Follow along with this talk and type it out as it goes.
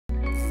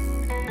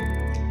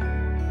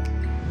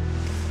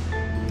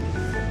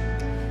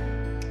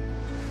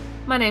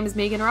My name is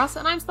Megan Ross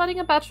and I'm studying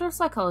a Bachelor of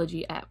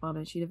Psychology at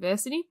Monash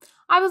University.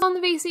 I was on the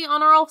VCE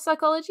Honour Roll of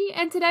Psychology,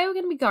 and today we're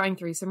going to be going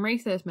through some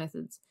research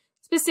methods,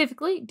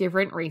 specifically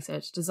different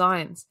research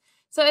designs.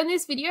 So in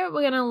this video,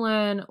 we're going to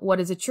learn what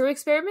is a true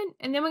experiment,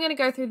 and then we're going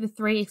to go through the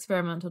 3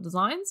 experimental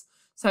designs,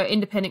 so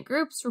independent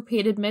groups,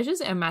 repeated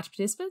measures, and matched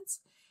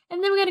participants.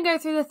 And then we're going to go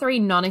through the 3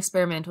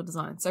 non-experimental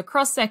designs, so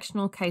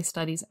cross-sectional, case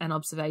studies, and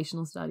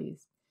observational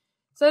studies.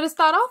 So to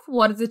start off,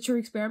 what is a true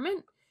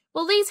experiment?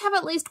 Well, these have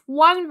at least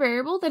one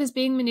variable that is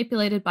being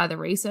manipulated by the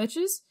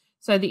researchers,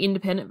 so the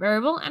independent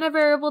variable, and a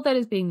variable that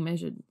is being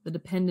measured, the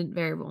dependent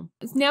variable.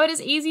 Now, it is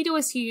easy to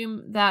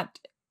assume that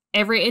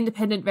every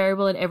independent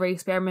variable in every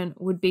experiment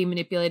would be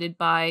manipulated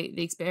by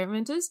the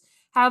experimenters.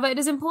 However, it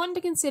is important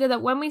to consider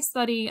that when we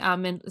study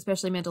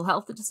especially mental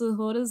health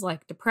disorders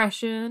like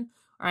depression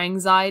or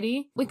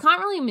anxiety, we can't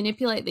really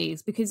manipulate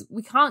these because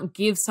we can't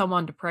give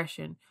someone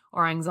depression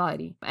or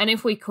anxiety. And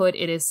if we could,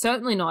 it is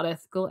certainly not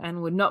ethical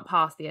and would not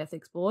pass the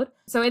ethics board.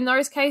 So in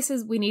those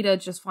cases, we need to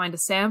just find a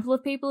sample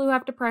of people who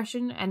have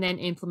depression and then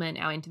implement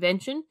our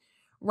intervention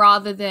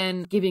rather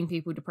than giving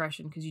people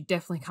depression, because you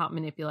definitely can't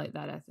manipulate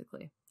that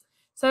ethically.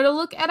 So to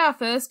look at our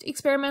first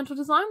experimental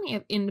design, we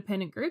have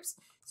independent groups.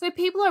 So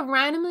people are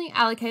randomly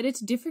allocated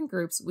to different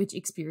groups which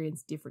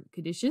experience different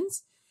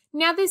conditions.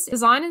 Now, this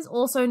design is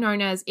also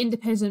known as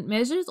independent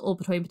measures or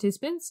between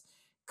participants,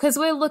 because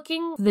we're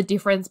looking for the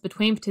difference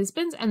between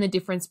participants and the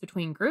difference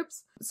between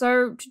groups.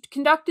 So to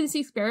conduct this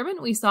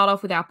experiment, we start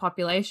off with our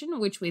population,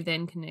 which we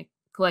then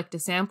collect a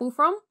sample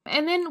from,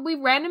 and then we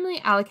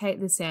randomly allocate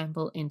the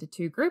sample into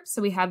 2 groups.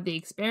 So we have the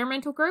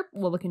experimental group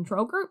or the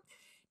control group.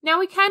 Now,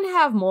 we can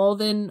have more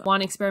than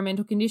one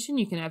experimental condition.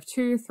 You can have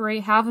 2, 3,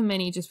 however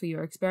many just for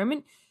your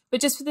experiment. But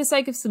just for the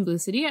sake of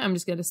simplicity, I'm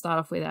just going to start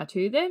off with our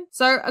 2 there.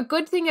 So a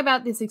good thing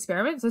about this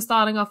experiment, so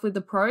starting off with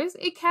the pros,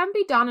 it can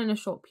be done in a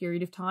short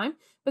period of time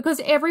because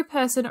every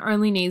person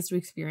only needs to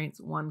experience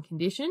one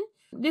condition.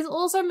 This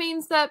also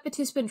means that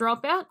participant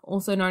dropout,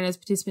 also known as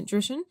participant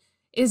attrition,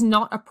 is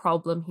not a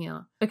problem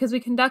here because we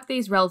conduct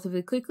these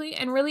relatively quickly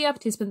and really our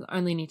participants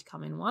only need to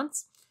come in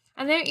once.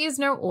 And there is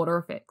no order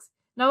effects.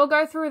 Now we'll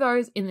go through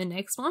those in the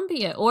next one, but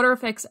yeah, order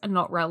effects are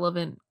not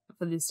relevant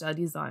for this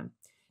study design.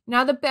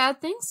 Now the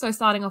bad things, so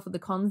starting off with the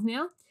cons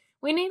now,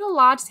 we need a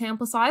large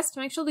sample size to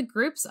make sure the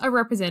groups are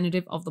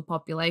representative of the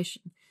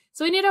population.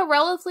 So we need a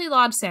relatively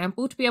large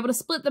sample to be able to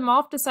split them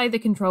off to say the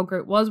control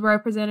group was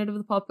representative of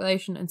the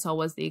population and so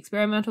was the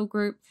experimental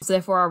group, so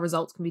therefore our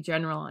results can be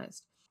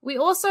generalized. We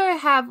also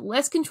have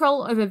less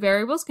control over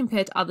variables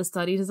compared to other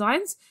study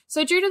designs,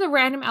 so due to the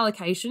random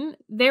allocation,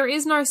 there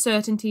is no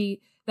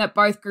certainty that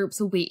both groups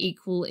will be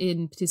equal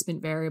in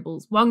participant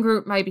variables. One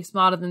group may be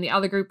smarter than the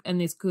other group, and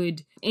this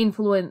could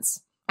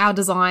influence our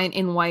design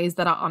in ways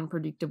that are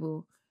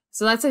unpredictable.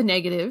 So that's a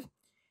negative.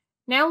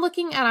 Now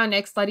looking at our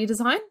next study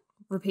design,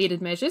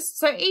 repeated measures.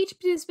 So each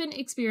participant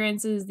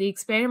experiences the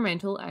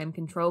experimental and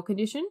control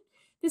condition.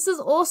 This is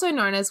also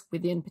known as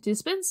within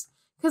participants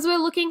because we're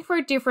looking for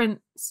a difference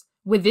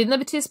within the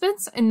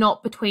participants and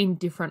not between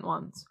different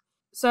ones.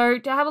 So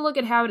to have a look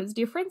at how it is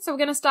different, so we're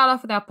going to start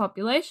off with our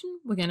population.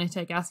 We're going to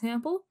take our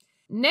sample.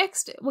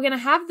 Next, we're going to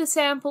have the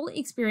sample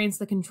experience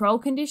the control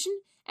condition,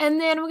 and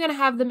then we're going to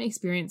have them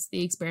experience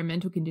the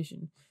experimental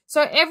condition.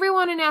 So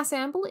everyone in our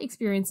sample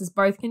experiences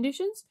both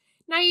conditions.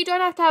 Now, you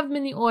don't have to have them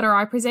in the order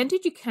I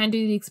presented. You can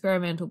do the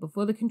experimental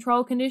before the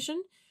control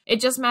condition. It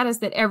just matters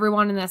that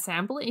everyone in that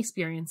sample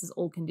experiences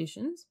all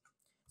conditions.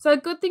 So a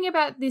good thing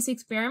about this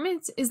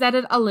experiment is that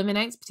it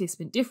eliminates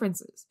participant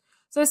differences.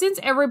 So since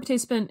every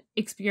participant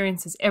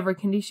experiences every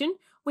condition,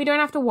 we don't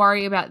have to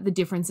worry about the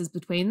differences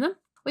between them.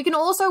 We can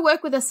also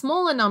work with a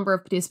smaller number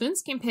of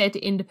participants compared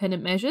to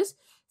independent measures.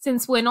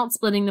 Since we're not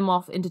splitting them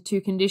off into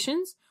 2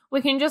 conditions,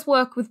 we can just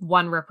work with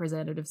one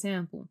representative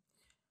sample.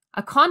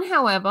 A con,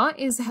 however,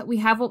 is that we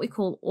have what we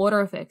call order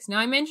effects. Now,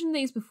 I mentioned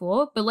these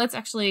before, but let's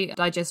actually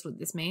digest what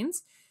this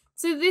means.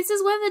 So this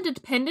is when the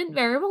dependent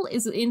variable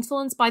is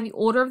influenced by the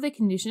order of the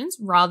conditions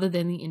rather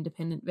than the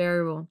independent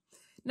variable.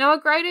 Now,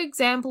 a great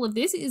example of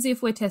this is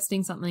if we're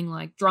testing something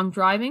like drunk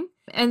driving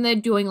and they're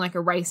doing like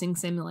a racing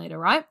simulator,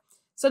 right?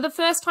 So the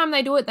first time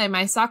they do it, they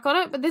may suck on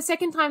it, but the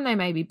second time they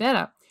may be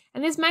better.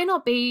 And this may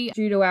not be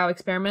due to our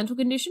experimental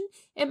condition,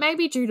 it may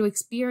be due to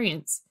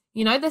experience.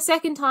 You know, the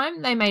second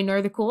time they may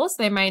know the course,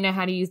 they may know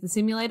how to use the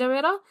simulator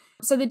better.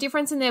 So the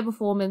difference in their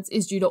performance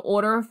is due to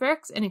order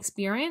effects and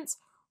experience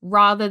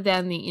rather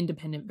than the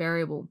independent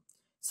variable.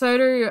 So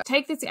to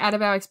take this out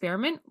of our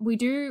experiment, we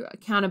do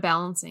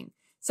counterbalancing.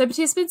 So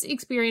participants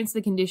experience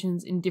the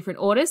conditions in different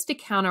orders to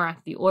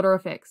counteract the order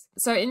effects.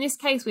 So in this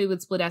case, we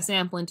would split our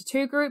sample into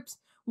 2 groups.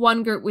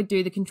 One group would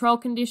do the control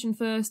condition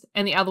first,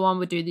 and the other one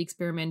would do the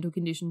experimental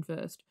condition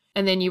first.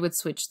 And then you would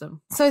switch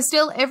them. So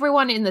still,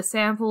 everyone in the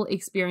sample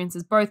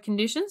experiences both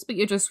conditions, but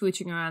you're just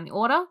switching around the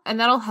order, and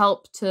that'll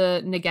help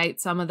to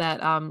negate some of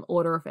that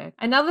order effect.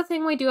 Another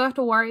thing we do have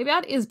to worry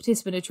about is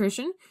participant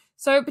attrition.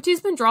 So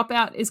participant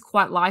dropout is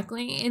quite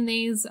likely in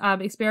these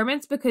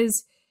experiments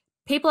because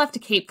people have to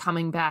keep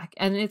coming back,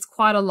 and it's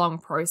quite a long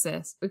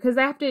process because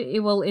they have to,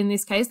 well, in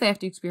this case, they have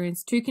to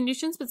experience 2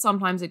 conditions, but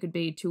sometimes it could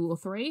be 2 or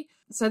 3.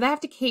 So they have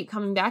to keep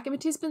coming back, and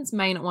participants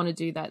may not want to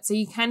do that. So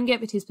you can get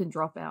participant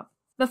dropout.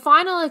 The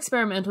final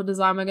experimental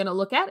design we're going to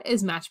look at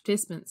is match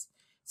participants.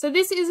 So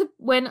this is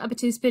when a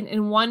participant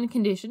in one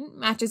condition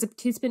matches a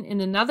participant in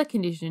another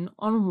condition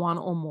on one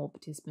or more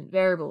participant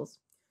variables.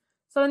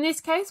 So in this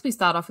case, we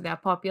start off with our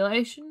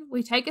population,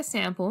 we take a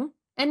sample,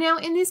 and now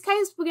in this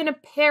case, we're going to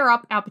pair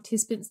up our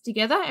participants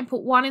together and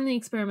put one in the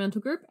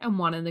experimental group and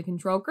one in the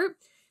control group.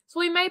 So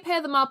we may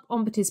pair them up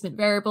on participant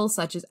variables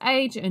such as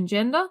age and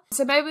gender.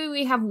 So maybe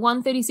we have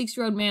one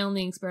 36-year-old male in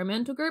the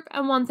experimental group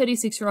and one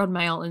 36-year-old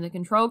male in the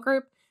control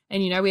group.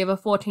 And we have a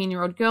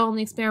 14-year-old girl in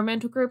the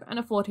experimental group and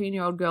a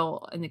 14-year-old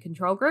girl in the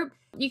control group.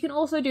 You can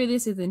also do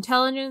this with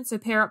intelligence, so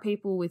pair up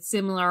people with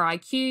similar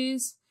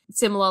IQs,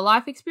 similar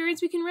life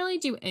experience. We can really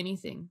do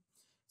anything.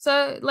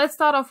 So let's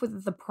start off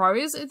with the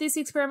pros of this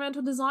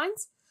experimental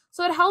designs.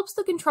 So it helps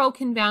the control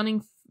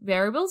confounding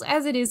variables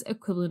as it is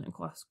equivalent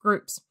across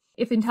groups.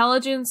 If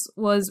intelligence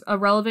was a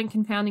relevant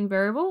confounding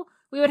variable,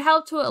 we would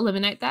help to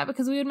eliminate that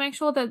because we would make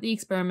sure that the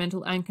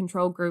experimental and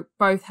control group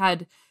both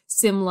had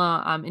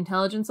similar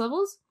intelligence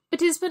levels.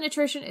 Participant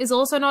attrition is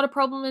also not a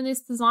problem in this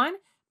design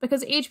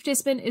because each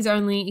participant is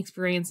only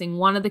experiencing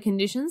one of the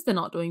conditions, they're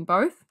not doing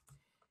both.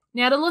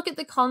 Now to look at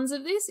the cons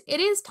of this,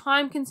 it is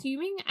time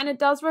consuming and it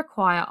does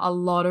require a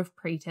lot of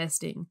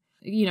pre-testing.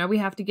 We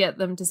have to get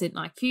them to sit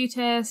an IQ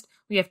test,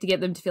 we have to get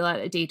them to fill out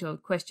a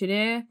detailed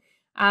questionnaire,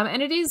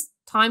 and it is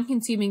time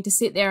consuming to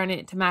sit there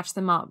and to match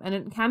them up, and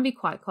it can be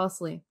quite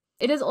costly.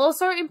 It is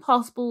also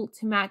impossible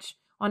to match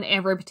on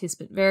every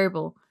participant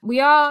variable. We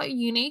are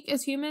unique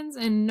as humans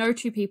and no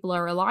 2 people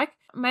are alike.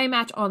 May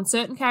match on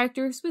certain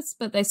characteristics,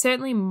 but they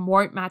certainly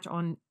won't match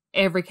on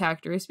every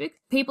characteristic.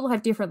 People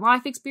have different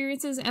life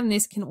experiences, and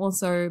this can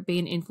also be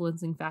an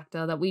influencing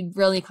factor that we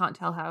really can't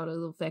tell how it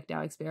will affect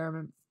our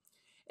experiment.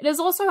 It is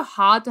also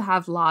hard to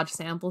have large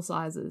sample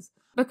sizes.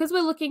 Because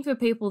we're looking for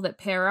people that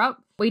pair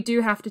up, we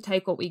do have to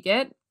take what we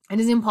get. It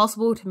is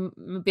impossible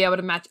to be able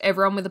to match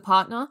everyone with a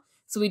partner,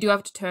 so we do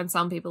have to turn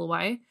some people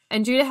away.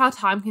 And due to how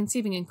time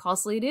consuming and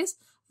costly it is,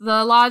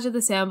 the larger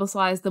the sample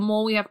size, the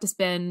more we have to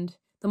spend,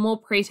 the more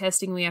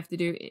pre-testing we have to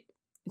do.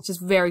 It's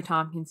just very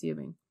time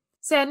consuming.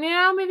 So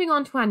now moving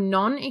on to our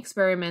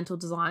non-experimental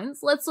designs,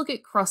 let's look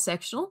at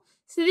cross-sectional.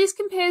 So this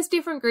compares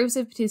different groups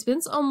of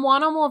participants on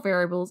one or more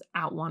variables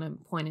at one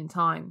point in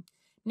time.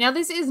 Now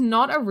this is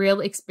not a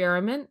real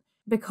experiment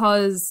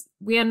because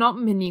we are not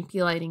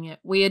manipulating it.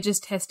 We are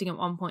just testing at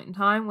one point in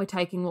time. We're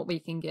taking what we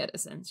can get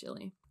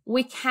essentially.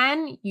 We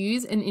can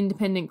use an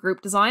independent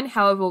group design,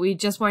 however, we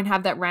just won't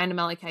have that random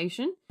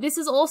allocation. This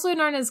is also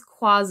known as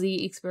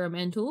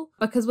quasi-experimental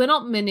because we're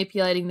not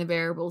manipulating the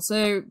variable.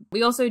 So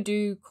we also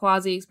do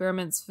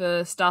quasi-experiments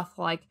for stuff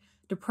like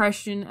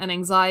depression and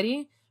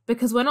anxiety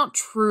because we're not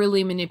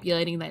truly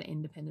manipulating that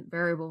independent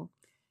variable.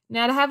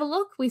 Now to have a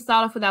look, we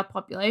start off with our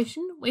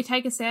population, we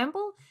take a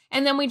sample,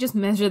 and then we just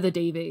measure the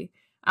DV,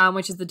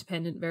 which is the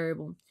dependent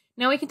variable.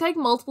 Now we can take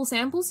multiple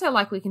samples, so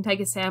like we can take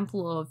a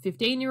sample of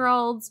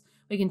 15-year-olds,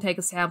 we can take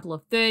a sample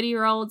of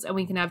 30-year-olds, and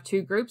we can have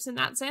 2 groups in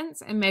that sense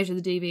and measure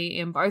the DV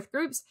in both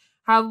groups.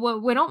 However,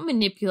 we're not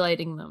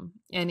manipulating them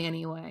in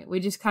any way.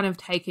 We're just kind of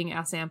taking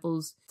our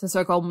samples to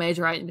so-called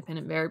measure our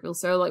independent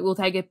variables. So like we'll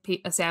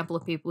take a sample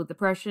of people with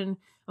depression, and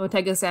we'll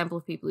take a sample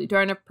of people who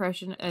don't have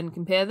depression and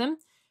compare them.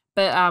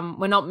 But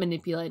we're not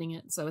manipulating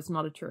it, so it's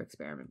not a true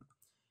experiment.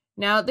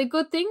 Now, the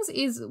good things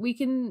is we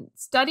can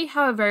study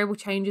how a variable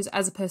changes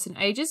as a person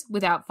ages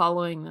without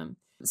following them.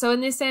 So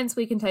in this sense,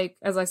 we can take,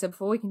 as I said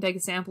before, we can take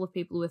a sample of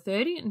people who are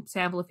 30 and a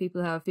sample of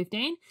people who are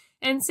 15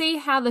 and see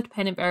how the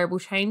dependent variable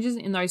changes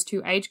in those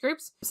 2 age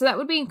groups. So that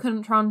would be in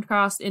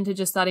contrast into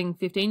just studying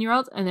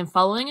 15-year-olds and then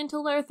following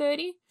until they're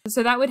 30.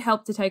 So that would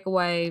help to take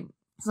away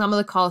some of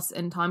the costs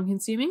and time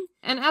consuming.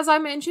 And as I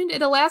mentioned,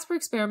 it allows for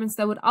experiments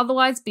that would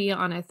otherwise be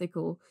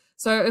unethical.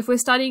 So if we're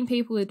studying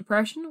people with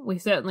depression, we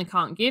certainly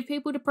can't give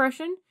people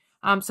depression.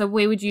 So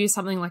we would use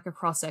something like a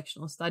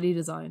cross-sectional study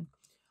design.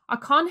 A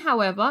con,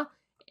 however,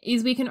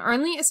 is we can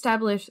only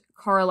establish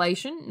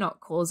correlation,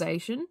 not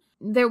causation.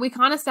 We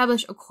can't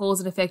establish a cause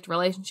and effect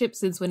relationship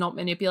since we're not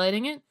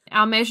manipulating it.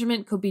 Our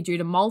measurement could be due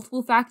to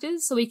multiple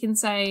factors. So we can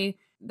say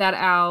that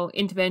our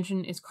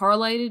intervention is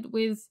correlated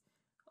with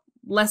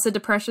lesser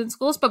depression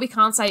scores, but we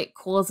can't say it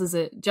causes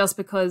it just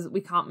because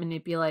we can't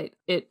manipulate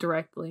it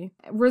directly.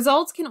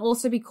 Results can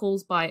also be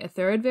caused by a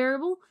third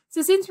variable.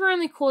 So since we're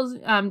only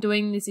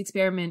doing this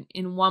experiment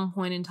in one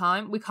point in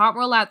time, we can't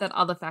rule out that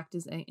other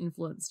factors are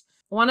influenced.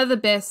 One of the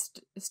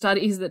best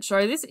studies that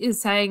show this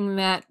is saying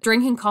that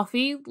drinking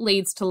coffee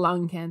leads to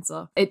lung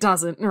cancer. It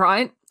doesn't,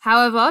 right?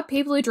 However,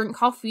 people who drink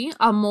coffee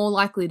are more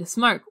likely to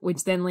smoke,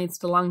 which then leads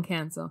to lung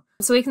cancer.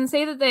 So we can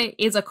see that there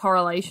is a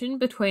correlation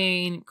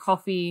between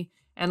coffee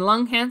and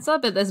lung cancer,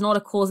 but there's not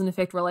a cause and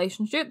effect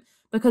relationship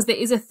because there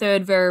is a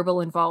third variable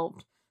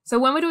involved. So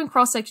when we're doing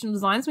cross-sectional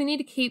designs, we need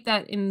to keep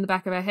that in the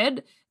back of our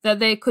head that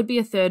there could be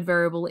a third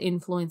variable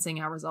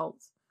influencing our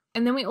results.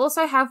 And then we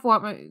also have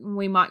what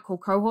we might call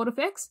cohort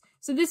effects.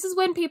 So this is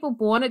when people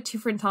born at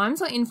different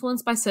times are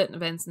influenced by certain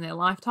events in their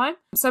lifetime.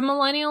 So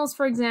millennials,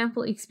 for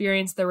example,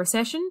 experienced the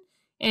recession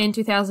in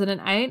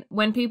 2008,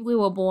 when people who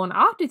were born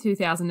after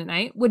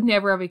 2008 would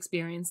never have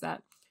experienced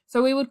that.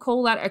 So we would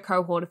call that a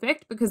cohort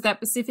effect because that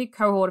specific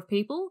cohort of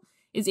people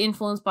is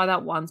influenced by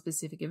that one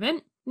specific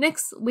event.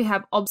 Next, we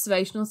have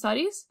observational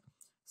studies.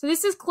 So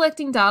this is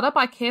collecting data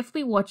by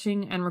carefully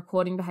watching and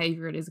recording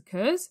behavior as it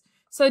occurs.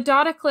 So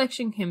data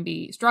collection can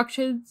be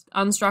structured,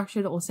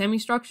 unstructured, or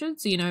semi-structured.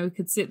 So, we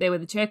could sit there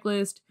with a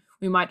checklist.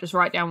 We might just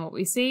write down what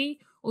we see,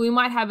 or we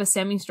might have a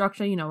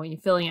semi-structure, when you're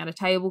filling out a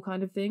table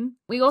kind of thing.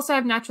 We also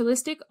have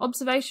naturalistic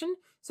observation.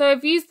 So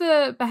if you use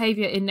the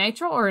behavior in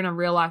nature or in a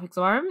real life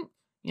environment,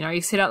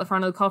 you sit out the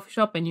front of the coffee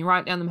shop and you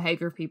write down the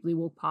behavior of people who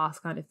walk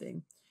past kind of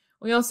thing.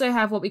 We also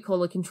have what we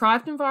call a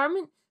contrived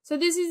environment. So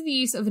this is the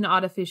use of an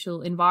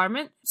artificial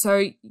environment.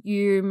 So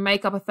you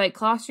make up a fake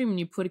classroom and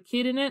you put a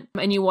kid in it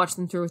and you watch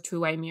them through a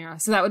two-way mirror.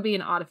 So that would be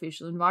an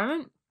artificial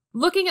environment.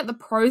 Looking at the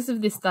pros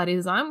of this study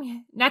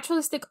design,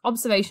 naturalistic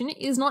observation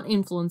is not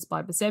influenced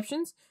by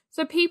perceptions.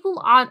 So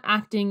people aren't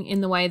acting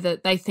in the way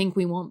that they think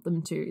we want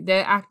them to.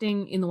 They're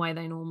acting in the way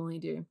they normally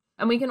do.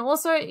 And we can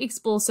also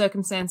explore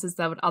circumstances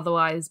that would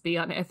otherwise be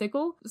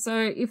unethical. So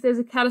if there's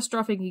a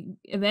catastrophic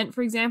event,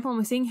 for example, and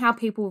we're seeing how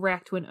people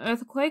react to an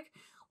earthquake,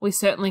 we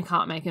certainly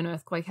can't make an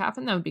earthquake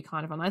happen. That would be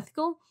kind of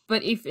unethical.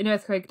 But if an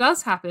earthquake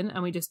does happen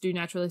and we just do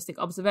naturalistic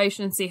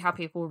observation and see how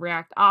people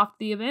react after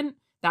the event,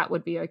 that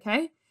would be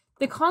okay.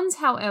 The cons,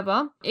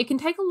 however, it can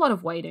take a lot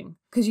of waiting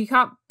because you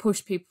can't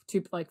push people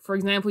to, for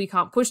example, you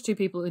can't push two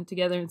people in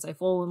together and say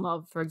fall in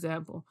love, for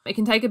example. It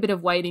can take a bit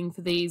of waiting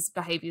for these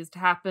behaviors to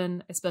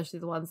happen, especially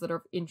the ones that are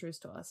of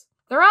interest to us.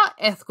 There are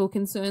ethical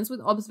concerns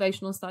with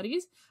observational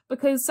studies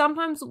because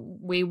sometimes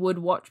we would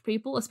watch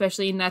people,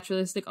 especially in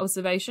naturalistic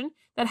observation,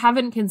 that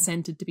haven't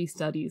consented to be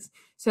studies.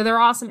 So there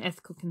are some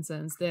ethical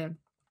concerns there.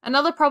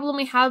 Another problem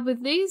we have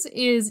with these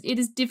is it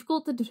is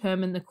difficult to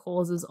determine the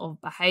causes of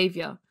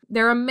behavior.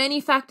 There are many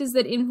factors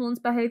that influence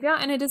behavior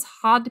and it is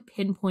hard to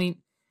pinpoint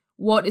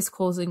what is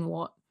causing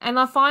what. And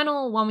the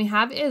final one we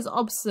have is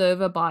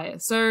observer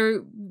bias.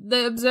 So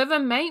the observer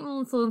may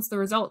influence the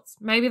results.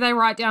 Maybe they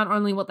write down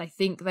only what they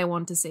think they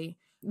want to see.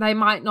 They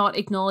might not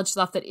acknowledge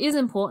stuff that is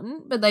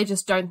important, but they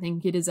just don't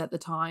think it is at the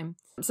time.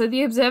 So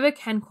the observer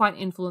can quite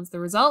influence the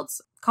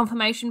results.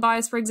 Confirmation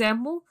bias, for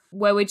example,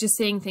 where we're just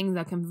seeing things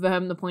that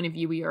confirm the point of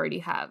view we already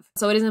have.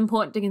 So it is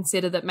important to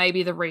consider that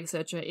maybe the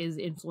researcher is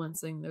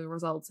influencing the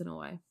results in a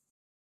way.